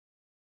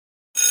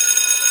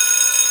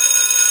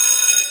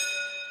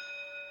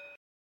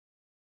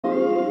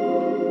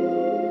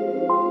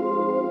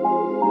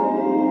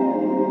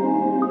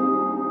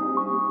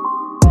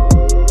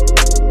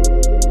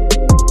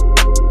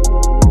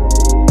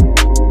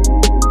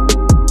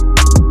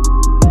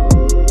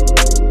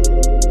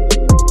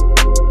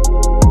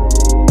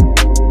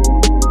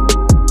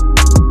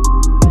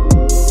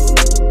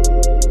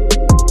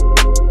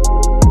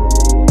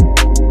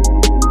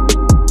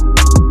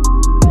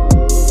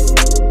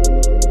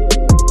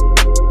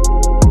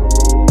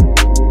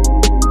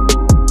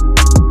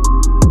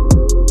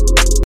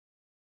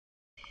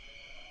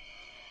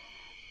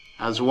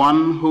As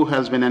one who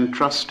has been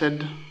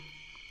entrusted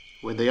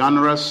with the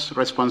onerous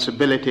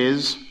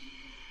responsibilities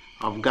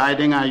of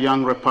guiding our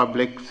young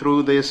republic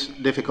through these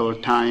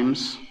difficult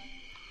times,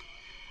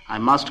 I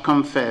must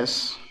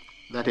confess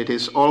that it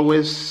is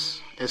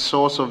always a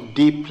source of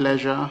deep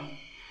pleasure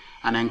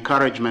and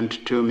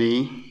encouragement to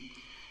me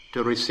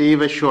to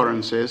receive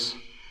assurances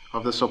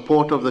of the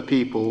support of the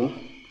people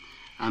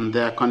and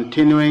their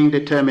continuing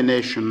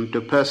determination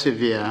to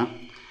persevere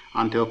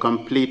until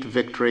complete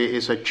victory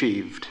is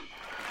achieved.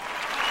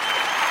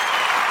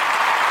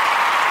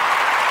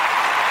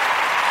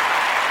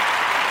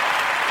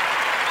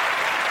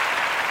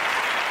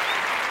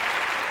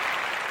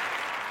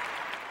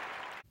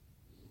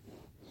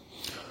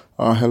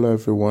 Hello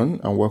everyone,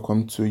 and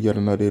welcome to yet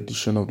another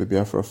edition of the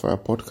Biafra Fire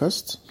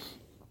podcast.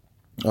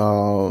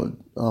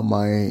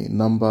 My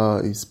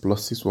number is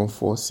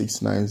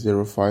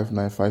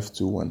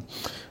 +614-690-59521,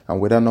 and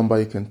with that number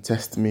you can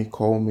text me,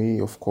 call me,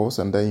 of course,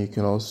 and then you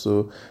can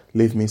also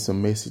leave me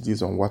some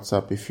messages on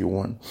WhatsApp if you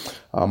want.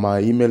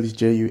 My email is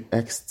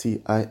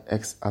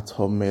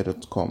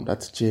juxtix@hotmail.com.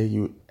 That's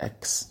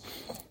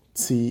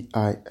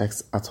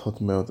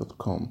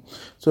juxtix@hotmail.com.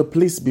 So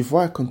please,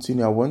 before I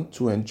continue, I want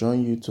to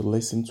enjoin you to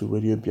listen to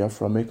Radio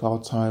Biafra. Make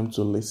our time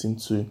to listen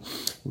to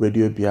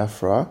Radio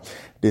Biafra.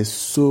 There's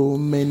so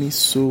many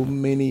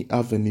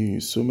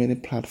avenues, so many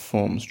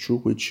platforms through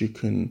which you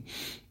can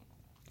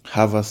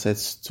have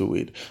access to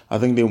it. I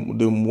think the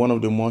one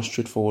of the more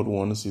straightforward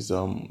ones is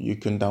you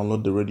can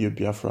download the Radio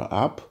Biafra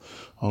app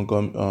on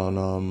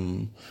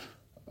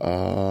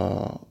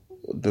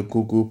the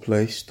Google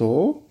Play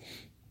Store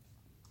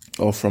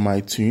or from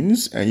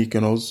iTunes, and you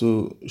can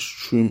also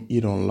stream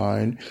it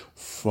online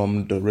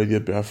from the Radio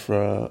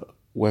Biafra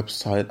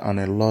website and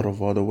a lot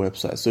of other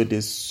websites. So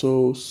there's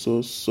so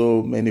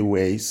many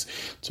ways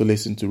to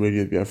listen to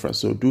Radio Biafra.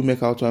 So do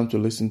make our time to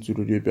listen to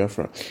Radio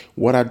Biafra.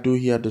 What I do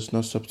here does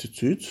not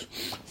substitute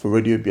for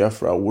Radio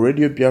Biafra.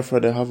 Radio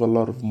Biafra, they have a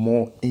lot of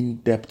more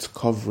in-depth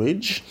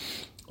coverage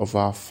of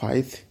our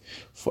fight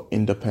for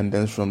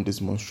independence from this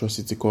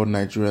monstrosity called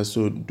Nigeria.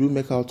 So do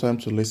make our time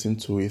to listen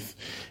to it.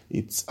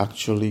 It's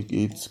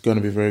going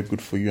to be very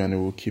good for you, and it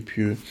will keep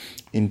you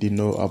in the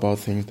know about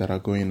things that are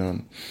going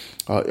on.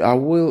 I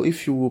will,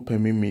 if you will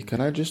permit me, can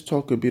I just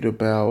talk a bit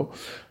about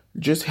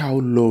just how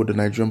low the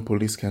Nigerian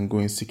police can go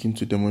in seeking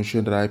to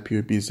demonstrate that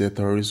IPOB is a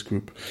terrorist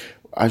group?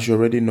 As you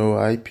already know,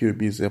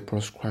 IPOB is a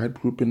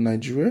proscribed group in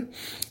Nigeria,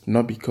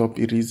 not because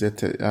it is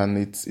it's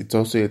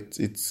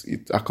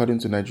according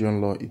to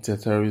Nigerian law, it's a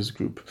terrorist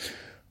group.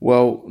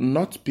 Well,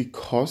 not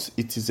because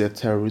it is a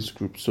terrorist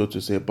group, so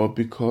to say, but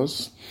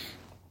because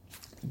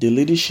the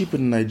leadership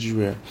in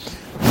Nigeria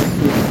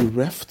is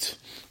bereft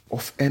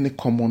of any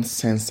common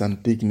sense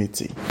and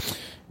dignity.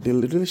 The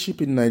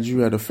leadership in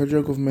Nigeria, the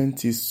federal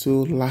government, is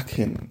so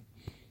lacking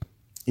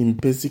in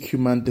basic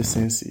human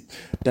decency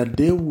that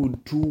they will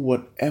do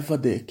whatever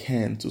they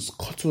can to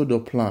scuttle the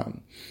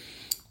plan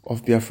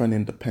of Biafran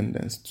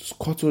independence, to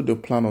scuttle the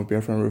plan of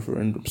Biafran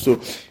referendum. So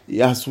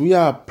as we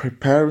are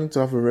preparing to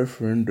have a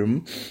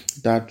referendum,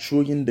 they're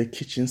throwing the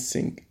kitchen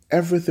sink,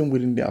 everything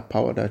within their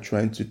power they're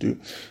trying to do.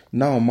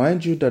 Now,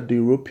 mind you that the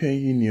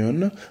European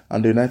Union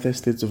and the United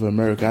States of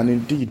America, and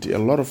indeed a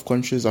lot of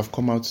countries have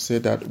come out to say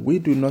that we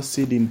do not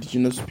see the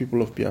indigenous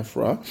people of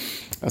Biafra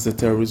as a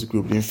terrorist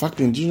group. In fact,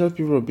 the indigenous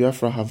people of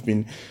Biafra have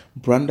been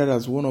branded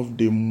as one of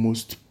the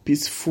most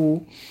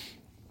peaceful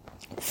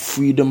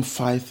freedom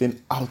fighting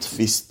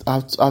outfits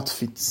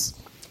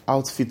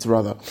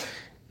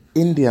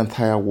in the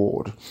entire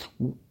world.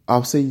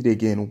 I'll say it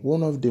again,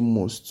 one of the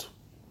most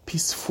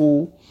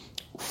peaceful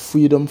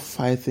freedom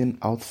fighting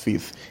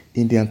outfits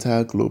in the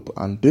entire globe.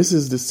 And this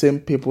is the same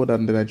people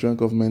that the Nigerian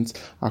government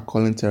are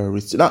calling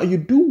terrorists. Now you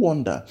do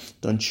wonder,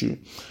 don't you,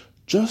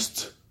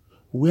 just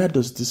where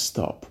does this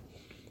stop?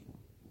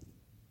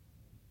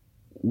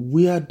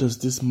 Where does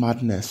this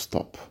madness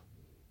stop?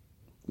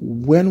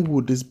 When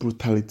will this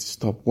brutality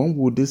stop? When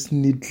will this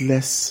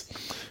needless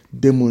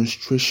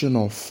demonstration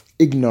of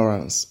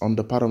ignorance on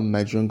the part of the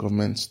Nigerian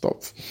government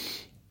stop?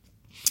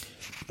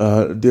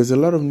 There's a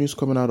lot of news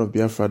coming out of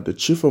Biafra. The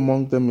chief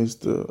among them is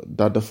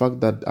the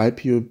fact that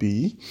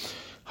IPOB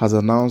has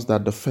announced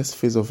that the first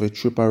phase of a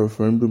triple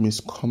referendum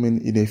is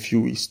coming in a few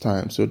weeks'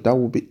 time. So that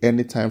will be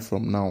any time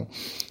from now.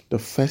 The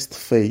first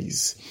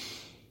phase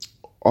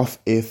of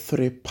a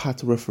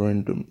 3-part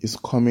referendum is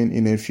coming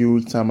in a few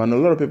weeks' time. And a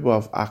lot of people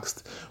have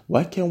asked,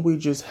 why can't we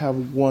just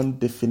have one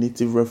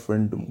definitive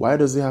referendum? Why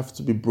does it have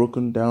to be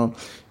broken down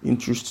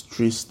into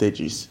 3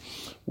 stages?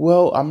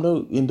 Well, I'm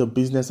not in the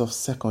business of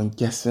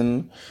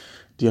second-guessing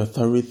the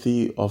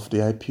authority of the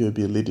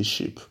IPOB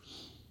leadership.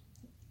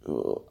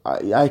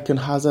 I can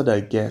hazard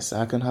a guess.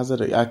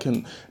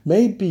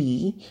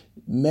 Maybe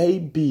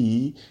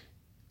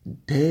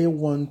they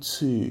want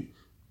to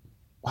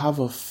have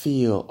a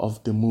feel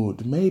of the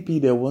mood. Maybe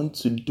they want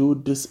to do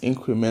this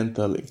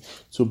incrementally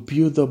to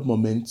build up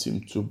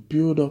momentum, to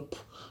build up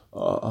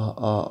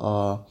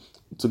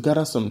to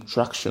gather some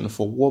traction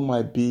for what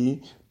might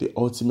be the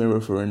ultimate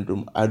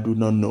referendum. I do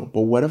not know.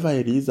 But whatever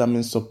it is, I'm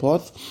in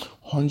support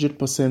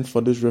 100%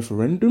 for this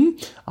referendum.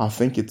 I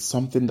think it's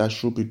something that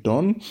should be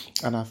done,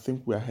 and I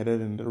think we are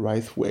headed in the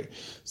right way.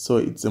 So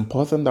it's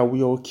important that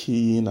we all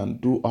key in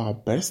and do our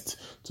best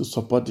to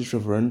support this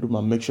referendum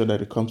and make sure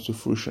that it comes to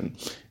fruition.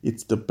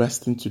 It's the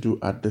best thing to do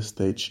at this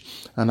stage,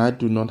 and I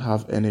do not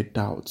have any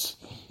doubts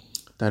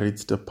that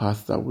it's the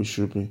path that we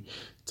should be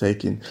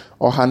taking.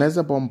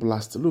 Ohanaeze bomb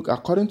blast. Look,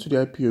 according to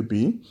the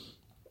IPOB,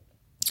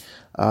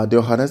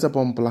 the Ohanaeze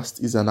bomb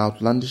blast is an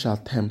outlandish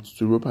attempt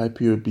to rope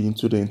IPOB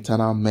into the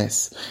internal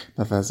mess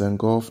that has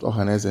engulfed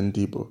Ohanaeze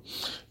Ndigbo.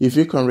 If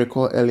you can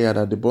recall earlier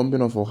that the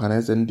bombing of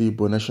Ohanaeze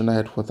Ndigbo national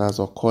headquarters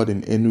occurred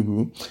in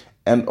Enugu,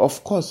 and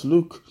of course,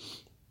 look,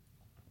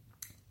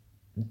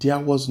 there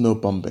was no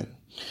bombing.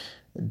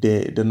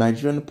 The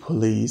Nigerian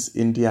police,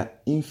 in their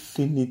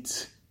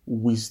infinite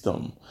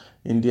wisdom,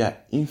 in their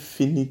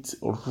infinite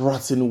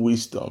rotten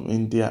wisdom,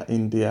 in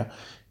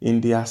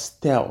their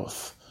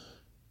stealth,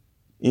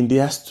 in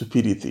their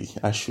stupidity,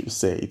 I should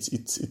say.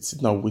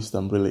 It's not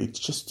wisdom really, it's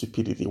just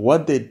stupidity.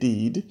 What they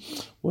did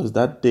was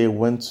that they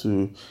went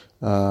to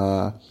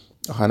Ohanaeze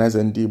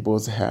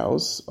Ndigbo's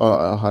house, or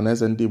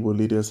Ohanaeze Ndigbo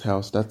leader's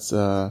house. That's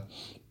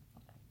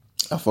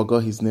I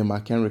forgot his name, I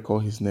can't recall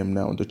his name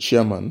now, the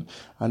chairman,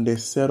 and they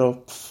set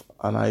up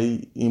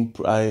an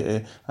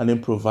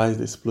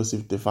improvised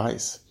explosive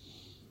device.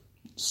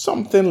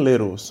 Something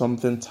little,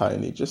 something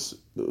tiny, just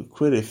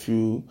create a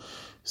few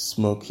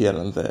smoke here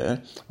and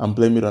there and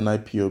blame it on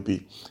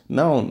IPOB.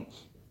 Now,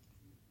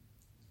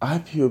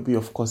 IPOB,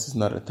 of course, is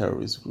not a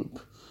terrorist group,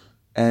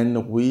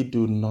 and we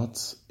do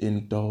not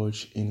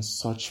indulge in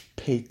such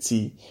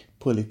petty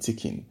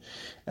politicking.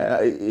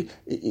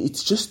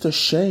 It's just a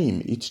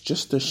shame. It's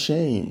just a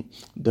shame.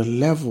 The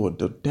level,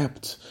 the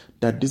depth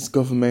that this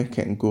government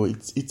can go.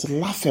 It's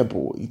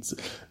laughable.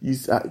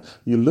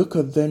 You look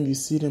at them, you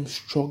see them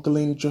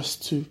struggling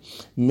just to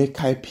make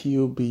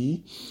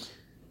IPOB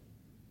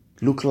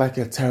look like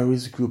a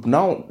terrorist group.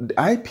 Now, the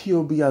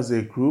IPOB as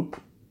a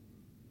group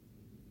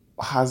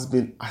has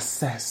been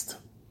assessed.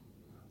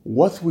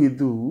 What we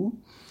do,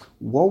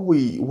 what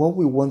we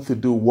want to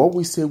do, what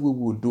we say we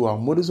will do, our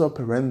modus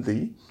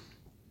operandi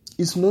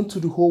is known to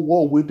the whole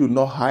world. We do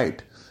not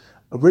hide.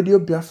 Radio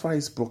Biafra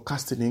is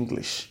broadcast in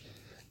English.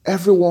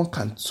 Everyone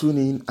can tune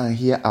in and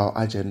hear our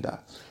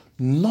agenda.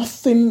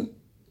 Nothing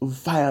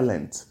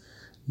violent.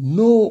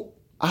 No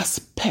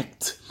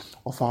aspect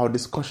of our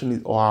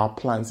discussion or our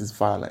plans is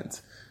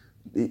violent.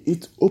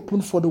 It's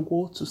open for the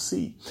world to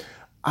see.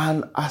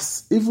 And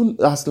as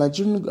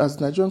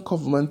Nigerian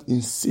government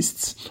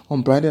insists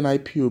on branding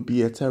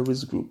IPOB a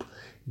terrorist group,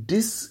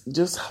 this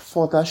just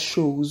further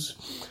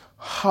shows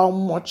how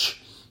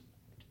much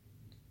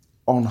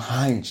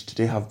unhinged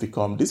they have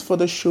become. This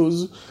further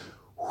shows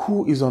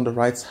who is on the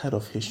right side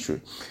of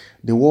history.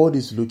 The world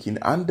is looking,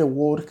 and the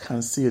world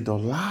can see the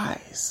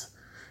lies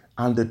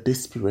and the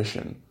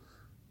desperation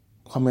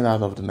coming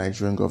out of the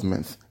Nigerian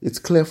government. It's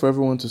clear for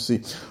everyone to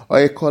see.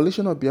 A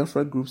coalition of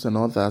Biafra groups and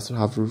others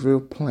have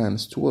revealed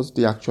plans towards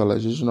the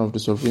actualization of the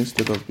sovereign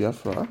state of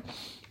Biafra.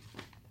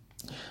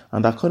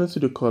 And according to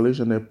the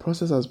coalition, a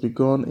process has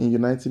begun in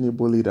uniting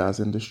Igbo leaders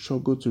in the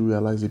struggle to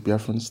realize the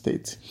Biafran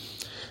state.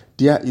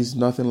 There is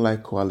nothing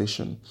like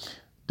coalition.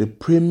 The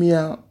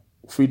premier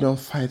freedom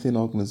fighting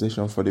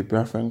organization for the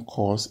Biafran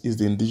cause is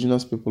the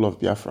indigenous people of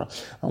Biafra.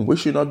 And we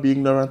should not be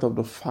ignorant of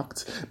the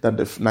fact that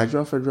the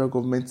Nigerian federal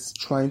government is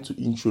trying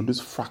to introduce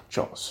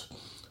fractures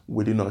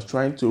within us,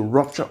 trying to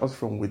rupture us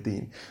from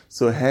within.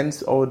 So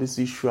hence all this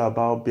issue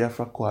about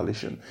Biafra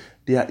coalition.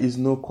 There is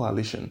no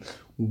coalition.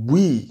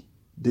 We,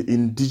 the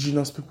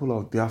indigenous people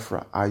of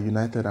Biafra, are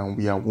united and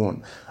we are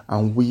one.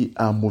 And we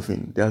are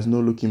moving. There's no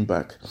looking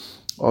back.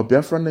 Our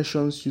Biafra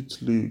Nations Youth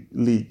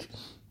League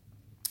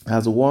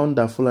has warned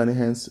the Fulani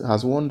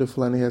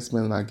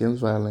herdsmen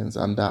against violence,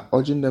 and are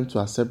urging them to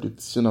accept the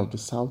decision of the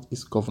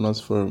Southeast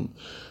Governors Forum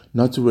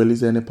not to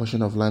release any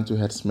portion of land to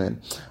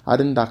herdsmen,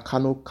 adding that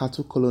cattle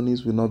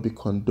colonies will not be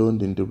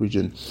condoned in the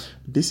region.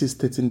 This is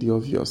stating the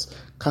obvious.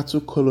 Cattle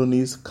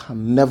colonies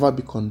can never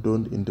be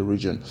condoned in the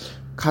region.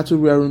 Cattle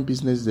rearing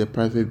business is a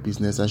private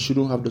business and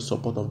shouldn't have the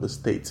support of the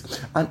state.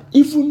 And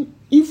even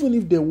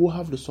if they will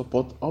have the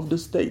support of the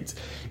state,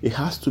 it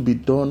has to be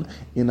done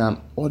in an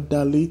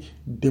orderly,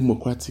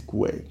 democratic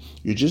way.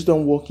 You just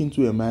don't walk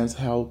into a man's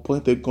house,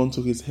 point a gun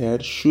to his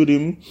head, shoot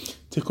him,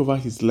 take over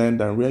his land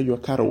and rear your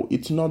cattle.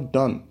 It's not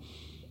done.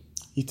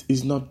 It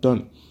is not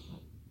done.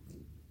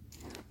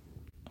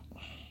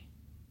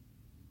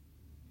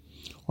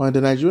 On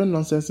the Nigerian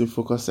Nonsense in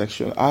Focus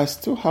section, I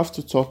still have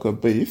to talk a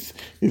bit,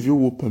 if you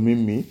will permit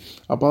me,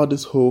 about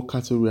this whole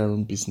cattle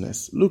rearing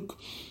business. Look,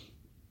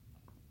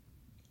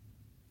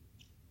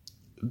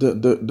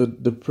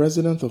 the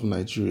president of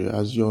Nigeria,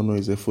 as you all know,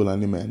 is a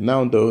Fulani man.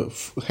 Now the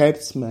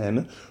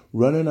headsmen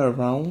running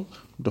around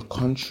the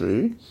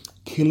country,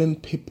 killing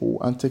people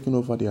and taking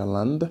over their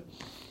land,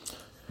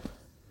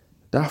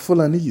 they are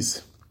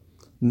Fulanis.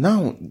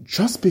 Now,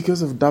 just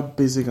because of that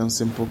basic and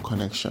simple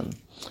connection,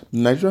 the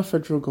Nigerian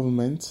federal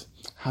government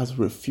has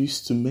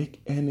refused to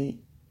make any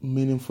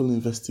meaningful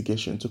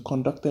investigation, to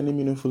conduct any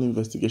meaningful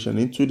investigation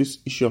into this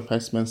issue of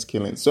herdsmen's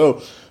killing.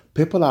 So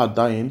people are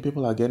dying,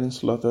 people are getting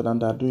slaughtered, and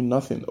they're doing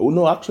nothing. Oh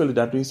no, actually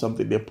they're doing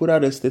something. They put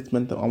out a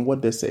statement, and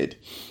what they said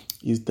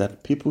is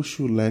that people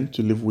should learn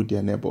to live with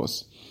their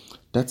neighbors.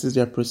 That is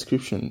their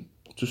prescription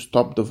to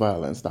stop the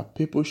violence, that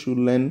people should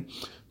learn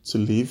to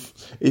live.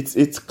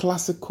 It's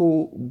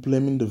classical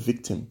blaming the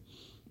victim.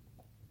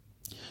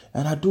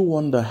 And I do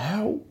wonder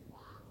how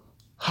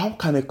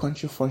can a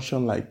country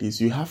function like this?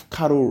 You have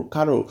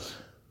cattle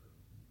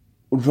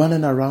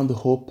running around the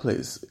whole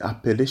place,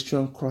 at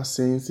pedestrian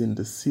crossings, in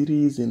the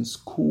cities, in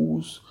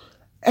schools,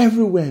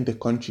 everywhere in the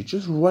country,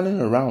 just running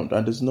around,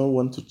 and there's no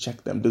one to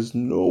check them. There's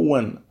no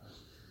one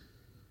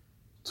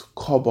to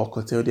curb or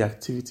curtail the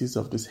activities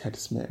of these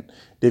headsmen.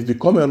 They've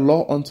become a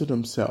law unto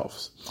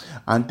themselves,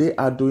 and they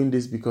are doing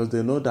this because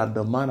they know that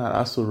the man at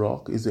Aso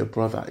Rock is a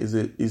brother, is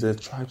a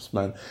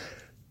tribesman.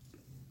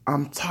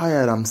 I'm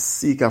tired, I'm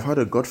sick, I've had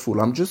a gutful.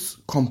 I'm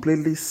just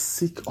completely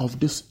sick of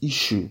this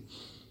issue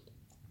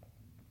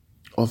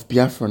of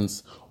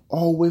Biafrans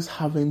always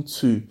having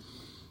to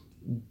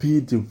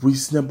be the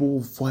reasonable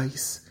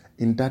voice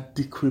in that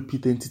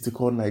decrepit entity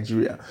called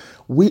Nigeria.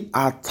 We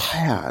are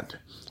tired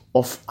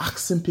of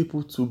asking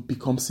people to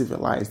become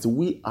civilized.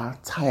 We are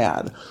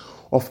tired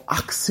of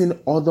asking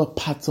other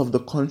parts of the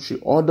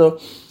country, other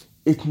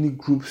ethnic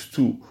groups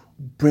to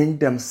bring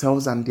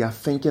themselves and their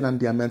thinking and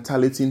their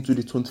mentality into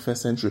the 21st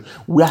century.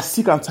 We are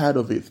sick and tired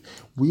of it.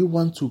 We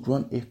want to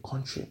run a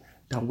country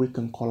that we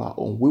can call our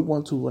own. We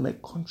want to run a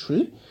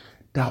country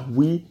that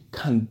we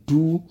can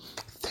do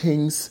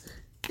things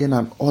in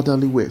an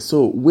orderly way.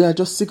 So we are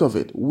just sick of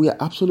it. We are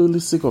absolutely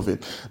sick of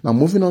it. Now,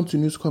 moving on to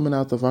news coming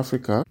out of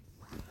Africa.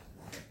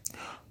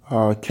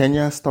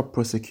 Kenya's top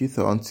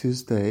prosecutor on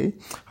Tuesday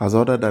has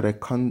ordered that a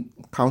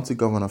county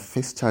governor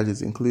face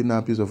charges including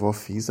abuse of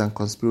office and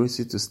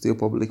conspiracy to steal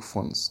public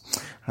funds.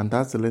 And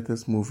that's the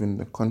latest move in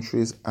the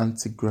country's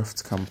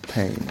anti-graft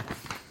campaign.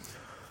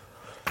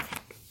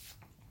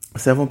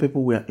 7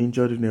 people were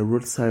injured in a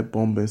roadside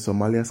bomb in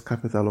Somalia's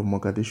capital of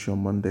Mogadishu on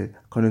Monday,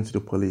 according to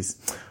the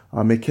police.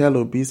 Michael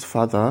Obi's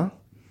father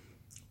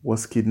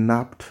was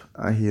kidnapped,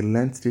 and he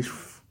learned this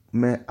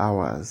mere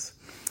hours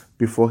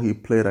before he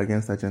played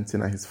against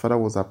Argentina. His father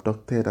was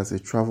abducted as he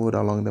traveled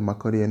along the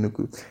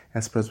Makurdi-Enugu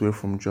expressway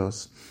from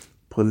Jos.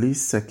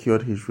 Police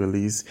secured his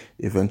release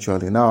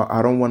eventually. Now,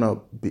 I don't want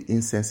to be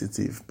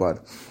insensitive,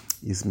 but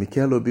is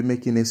Mikel Obi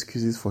making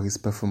excuses for his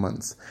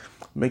performance?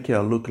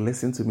 Mikel, look,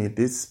 listen to me.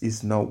 This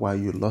is not why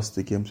you lost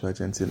the game to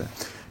Argentina.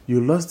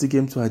 You lost the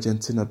game to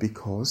Argentina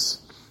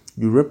because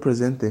you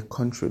represent a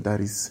country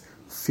that is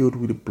filled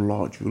with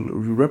blood.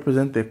 You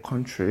represent a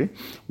country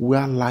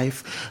where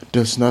life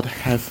does not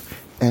have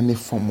any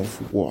form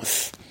of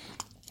worth.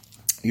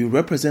 You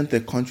represent a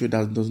country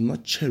that does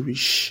not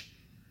cherish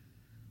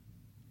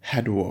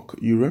hard work.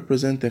 You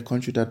represent a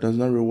country that does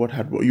not reward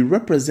hard work. You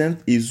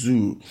represent a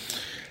zoo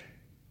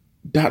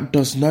that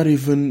does not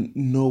even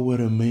know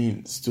what it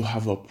means to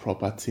have a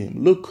proper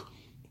team. Look,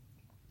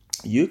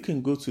 you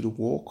can go to the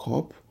World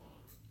Cup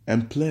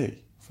and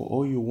play for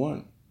all you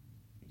want.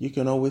 You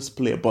can always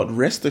play, but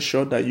rest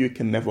assured that you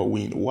can never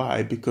win.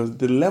 Why? Because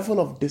the level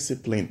of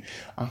discipline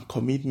and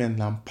commitment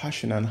and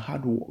passion and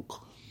hard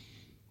work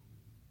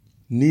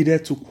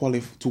needed to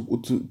qualify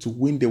to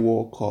win the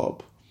World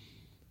Cup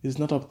is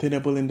not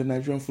obtainable in the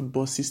Nigerian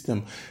football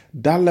system.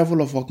 That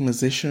level of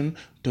organization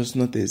does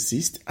not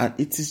exist, and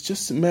it is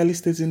just merely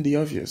stating the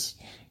obvious.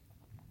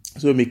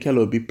 So, Mikel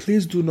Obi,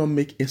 please do not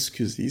make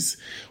excuses.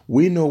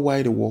 We know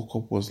why the World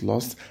Cup was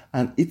lost,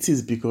 and it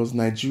is because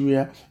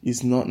Nigeria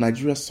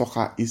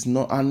soccer is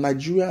not, and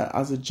Nigeria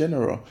as a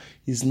general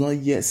is not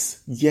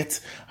yet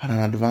at an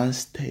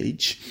advanced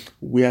stage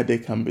where they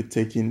can be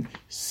taken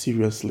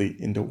seriously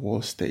in the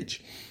world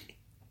stage.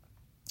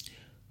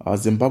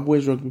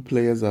 Zimbabwe's rugby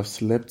players have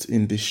slept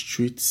in the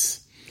streets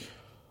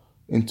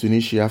in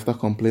Tunisia after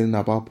complaining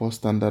about poor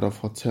standard of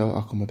hotel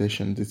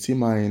accommodation. The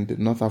team are in the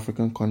North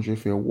African country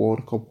for a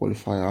World Cup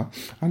qualifier,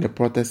 and the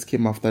protests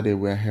came after they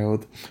were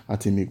held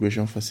at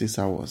immigration for 6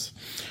 hours.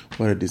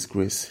 What a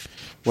disgrace.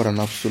 What an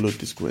absolute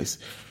disgrace.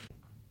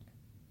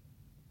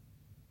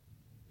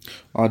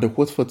 The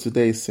quote for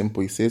today is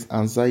simple. It says,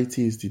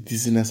 "Anxiety is the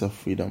dizziness of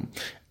freedom."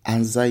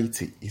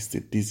 Anxiety is the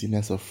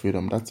dizziness of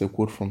freedom. That's a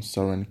quote from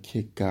Soren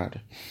Kierkegaard.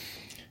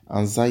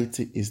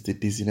 Anxiety is the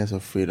dizziness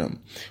of freedom.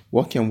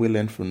 What can we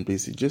learn from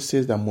this? It just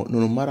says that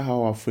no matter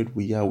how afraid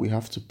we are, we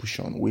have to push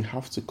on. We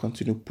have to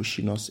continue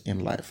pushing us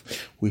in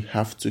life. We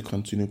have to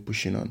continue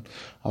pushing on.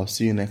 I'll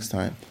see you next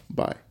time.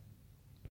 Bye.